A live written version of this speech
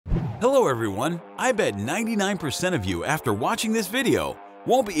Hello everyone, I bet 99% of you after watching this video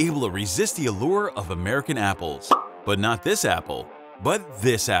won't be able to resist the allure of American apples. But not this apple, but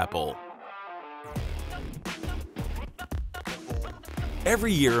this apple.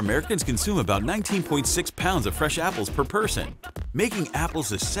 Every year, Americans consume about 19.6 pounds of fresh apples per person, making apples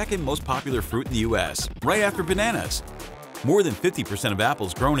the second most popular fruit in the US, right after bananas. More than 50% of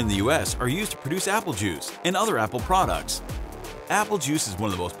apples grown in the US are used to produce apple juice and other apple products. Apple juice is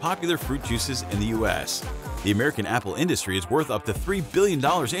one of the most popular fruit juices in the US. The American apple industry is worth up to $3 billion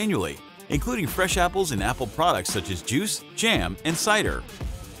annually, including fresh apples and apple products such as juice, jam, and cider.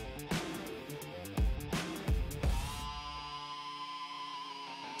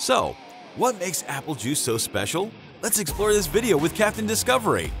 So, what makes apple juice so special? Let's explore this video with Captain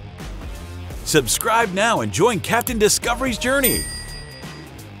Discovery. Subscribe now and join Captain Discovery's journey!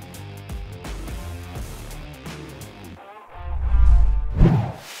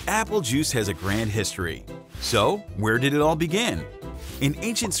 Apple juice has a grand history. So, where did it all begin? In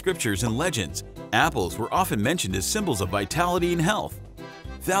ancient scriptures and legends, apples were often mentioned as symbols of vitality and health.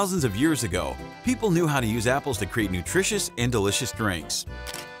 Thousands of years ago, people knew how to use apples to create nutritious and delicious drinks.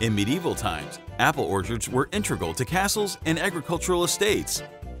 In medieval times, apple orchards were integral to castles and agricultural estates.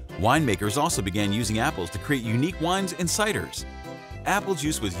 Winemakers also began using apples to create unique wines and ciders. Apple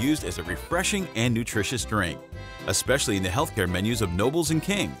juice was used as a refreshing and nutritious drink, especially in the healthcare menus of nobles and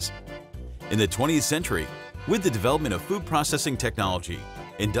kings. In the 20th century, with the development of food processing technology,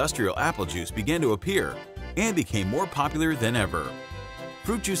 industrial apple juice began to appear and became more popular than ever.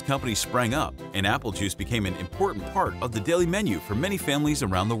 Fruit juice companies sprang up, and apple juice became an important part of the daily menu for many families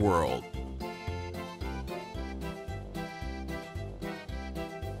around the world.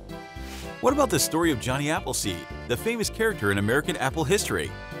 What about the story of Johnny Appleseed, the famous character in American apple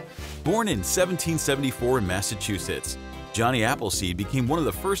history? Born in 1774 in Massachusetts, Johnny Appleseed became one of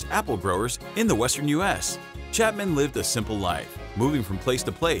the first apple growers in the western U.S. Chapman lived a simple life, moving from place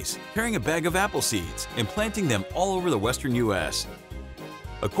to place, carrying a bag of apple seeds and planting them all over the western U.S.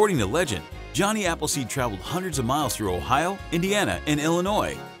 According to legend, Johnny Appleseed traveled hundreds of miles through Ohio, Indiana, and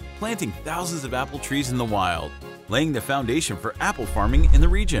Illinois, planting thousands of apple trees in the wild, laying the foundation for apple farming in the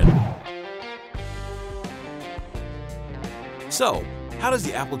region. So, how does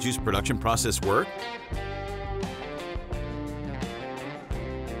the apple juice production process work?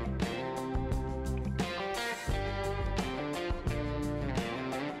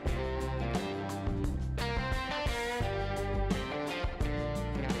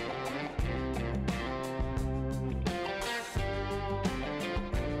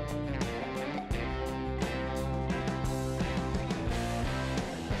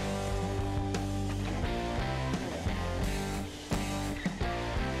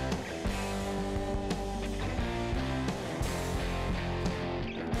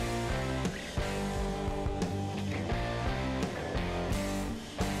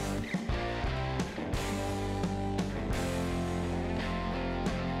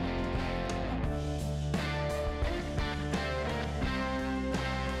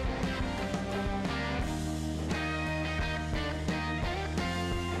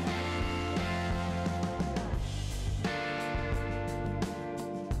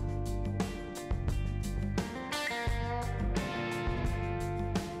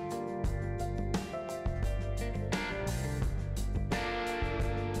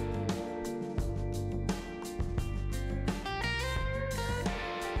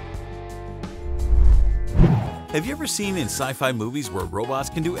 Have you ever seen in sci-fi movies where robots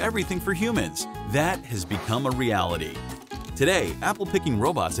can do everything for humans? That has become a reality. Today, apple-picking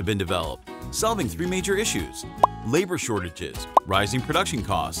robots have been developed, solving three major issues: labor shortages, rising production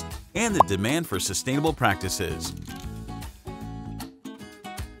costs, and the demand for sustainable practices.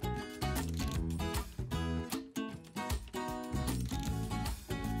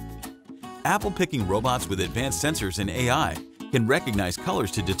 Apple-picking robots with advanced sensors and AI can recognize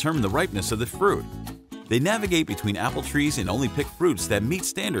colors to determine the ripeness of the fruit. They navigate between apple trees and only pick fruits that meet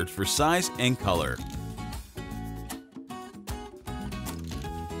standards for size and color.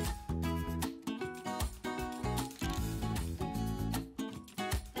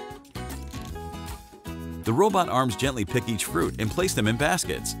 The robot arms gently pick each fruit and place them in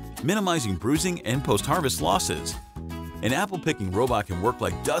baskets, minimizing bruising and post-harvest losses. An apple-picking robot can work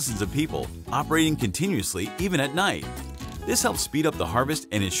like dozens of people, operating continuously even at night. This helps speed up the harvest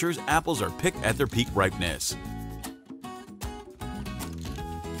and ensures apples are picked at their peak ripeness.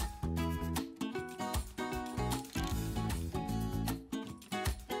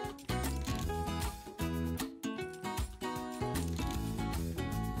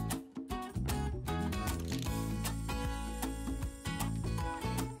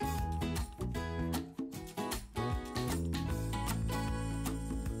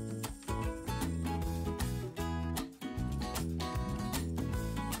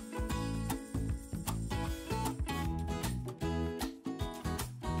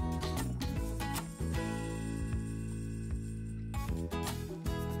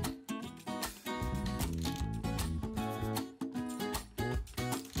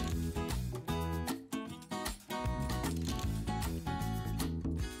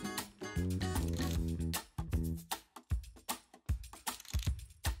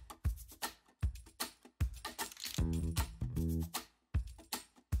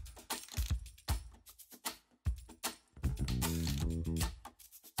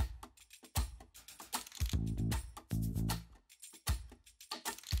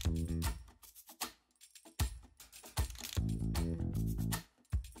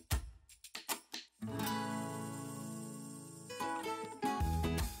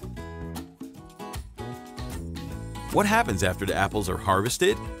 What happens after the apples are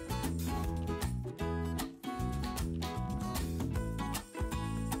harvested?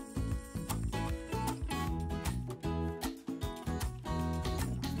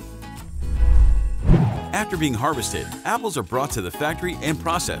 After being harvested, apples are brought to the factory and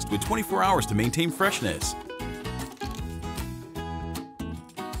processed with 24 hours to maintain freshness.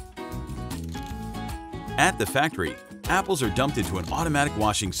 At the factory, apples are dumped into an automatic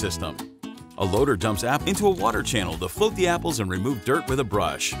washing system. A loader dumps apples into a water channel to float the apples and remove dirt with a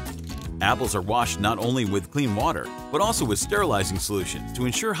brush. Apples are washed not only with clean water, but also with sterilizing solutions to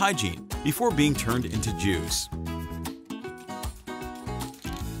ensure hygiene before being turned into juice.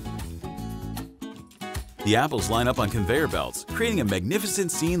 The apples line up on conveyor belts, creating a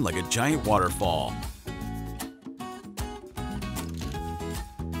magnificent scene like a giant waterfall.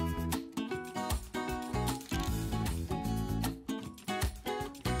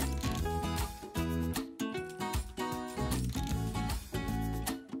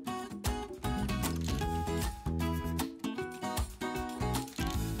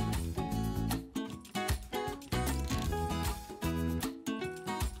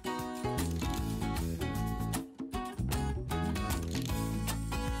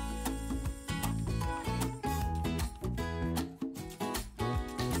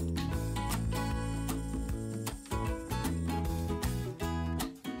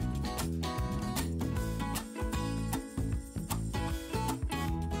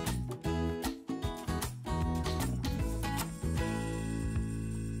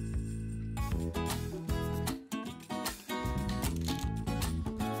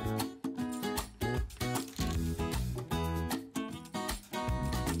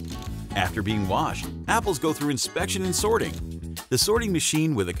 After being washed, apples go through inspection and sorting. The sorting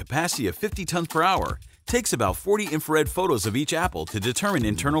machine, with a capacity of 50 tons per hour, takes about 40 infrared photos of each apple to determine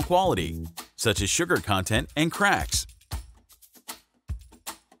internal quality, such as sugar content and cracks.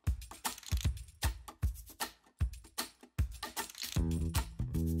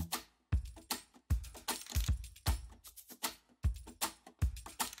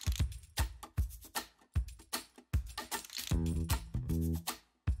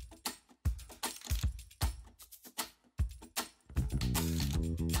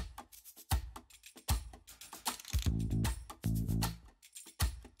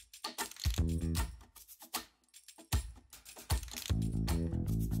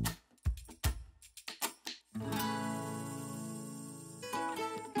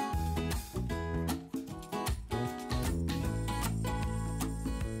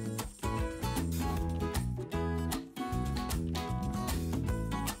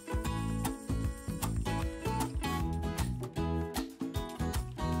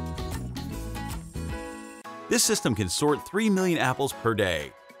 This system can sort 3 million apples per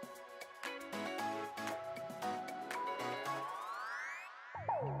day.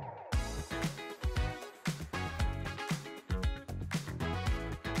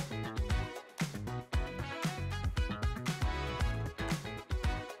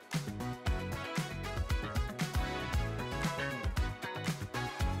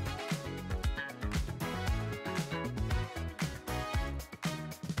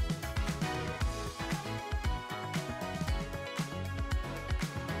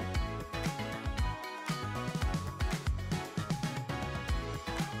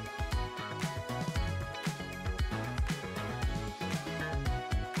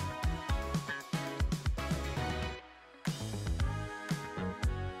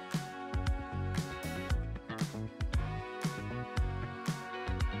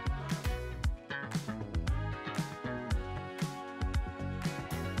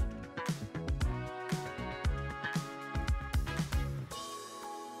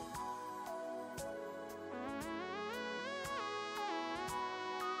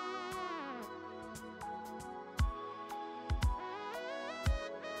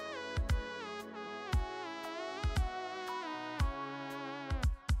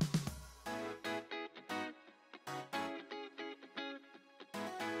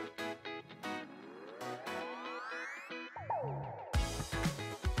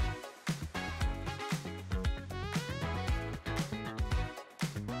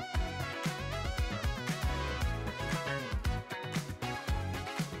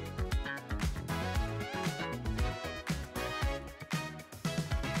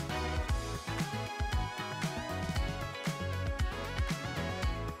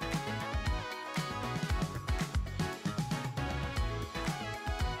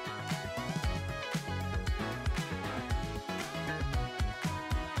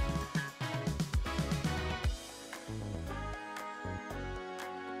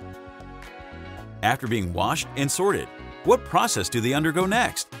 After being washed and sorted, what process do they undergo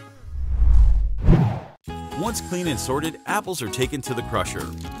next? Once clean and sorted, apples are taken to the crusher.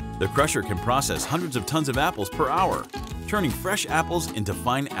 The crusher can process hundreds of tons of apples per hour, turning fresh apples into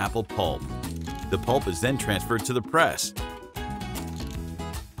fine apple pulp. The pulp is then transferred to the press.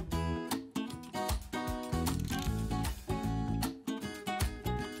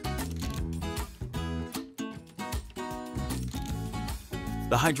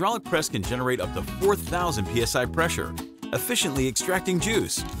 The hydraulic press can generate up to 4,000 psi pressure, efficiently extracting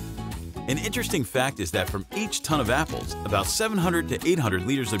juice. An interesting fact is that from each ton of apples, about 700 to 800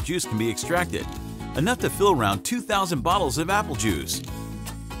 liters of juice can be extracted, enough to fill around 2,000 bottles of apple juice.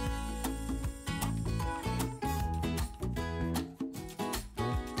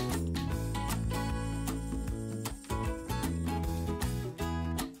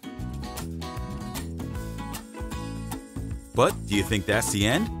 But do you think that's the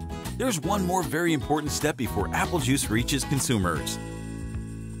end? There's one more very important step before apple juice reaches consumers.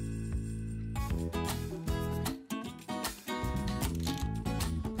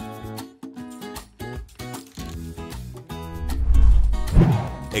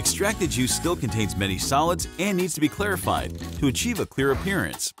 Extracted juice still contains many solids and needs to be clarified to achieve a clear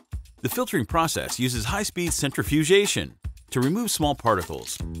appearance. The filtering process uses high-speed centrifugation to remove small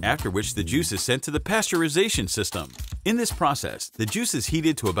particles, after which the juice is sent to the pasteurization system. In this process, the juice is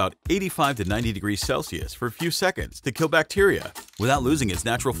heated to about 85 to 90 degrees Celsius for a few seconds to kill bacteria without losing its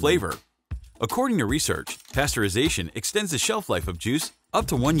natural flavor. According to research, pasteurization extends the shelf life of juice up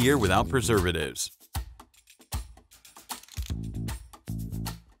to 1 year without preservatives.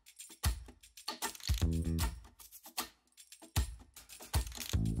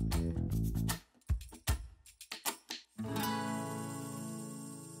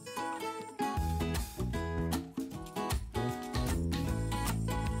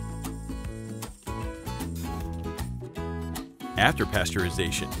 After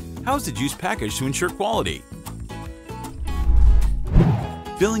pasteurization, how is the juice packaged to ensure quality?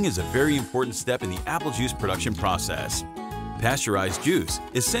 Filling is a very important step in the apple juice production process. Pasteurized juice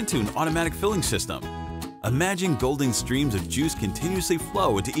is sent to an automatic filling system. Imagine golden streams of juice continuously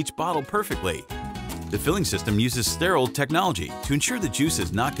flow into each bottle perfectly. The filling system uses sterile technology to ensure the juice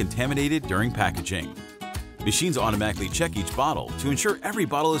is not contaminated during packaging. Machines automatically check each bottle to ensure every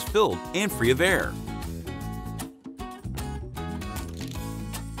bottle is filled and free of air.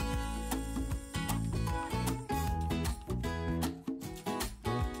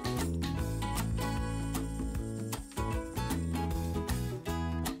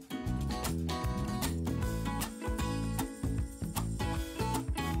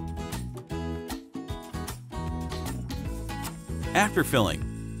 After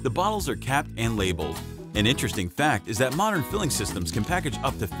filling, the bottles are capped and labeled. An interesting fact is that modern filling systems can package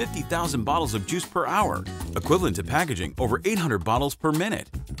up to 50,000 bottles of juice per hour, equivalent to packaging over 800 bottles per minute,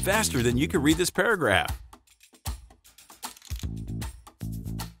 faster than you can read this paragraph.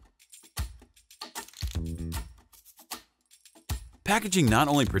 Packaging not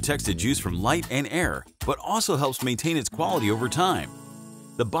only protects the juice from light and air, but also helps maintain its quality over time.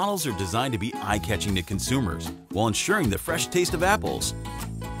 The bottles are designed to be eye-catching to consumers while ensuring the fresh taste of apples.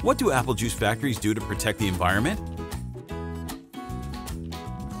 What do apple juice factories do to protect the environment?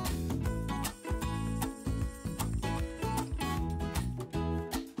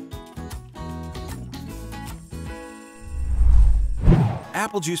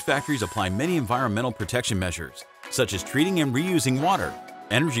 Apple juice factories apply many environmental protection measures, such as treating and reusing water,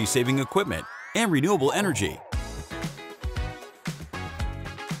 energy-saving equipment, and renewable energy.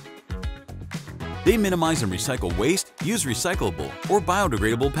 They minimize and recycle waste, use recyclable or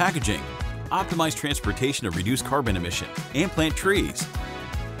biodegradable packaging, optimize transportation to reduce carbon emission, and plant trees.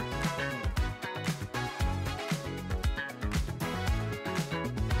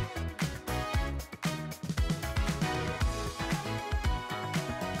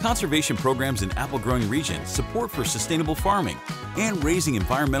 Conservation programs in apple-growing regions, support for sustainable farming, and raising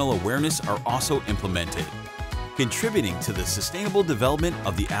environmental awareness are also implemented, contributing to the sustainable development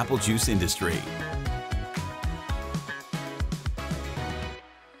of the apple juice industry.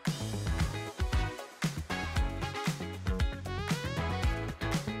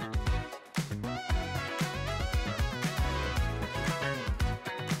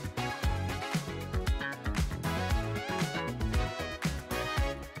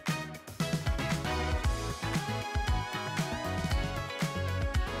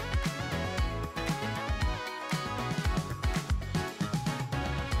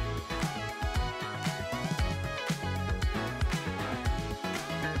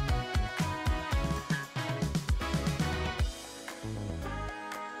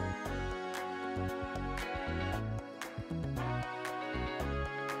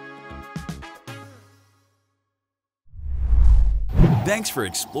 Thanks for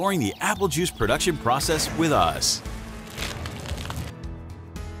exploring the apple juice production process with us.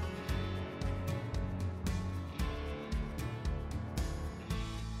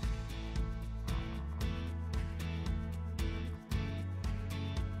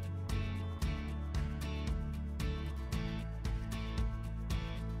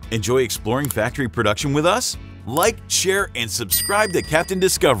 Enjoy exploring factory production with us? Like, share, and subscribe to Captain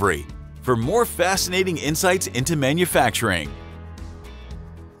Discovery for more fascinating insights into manufacturing.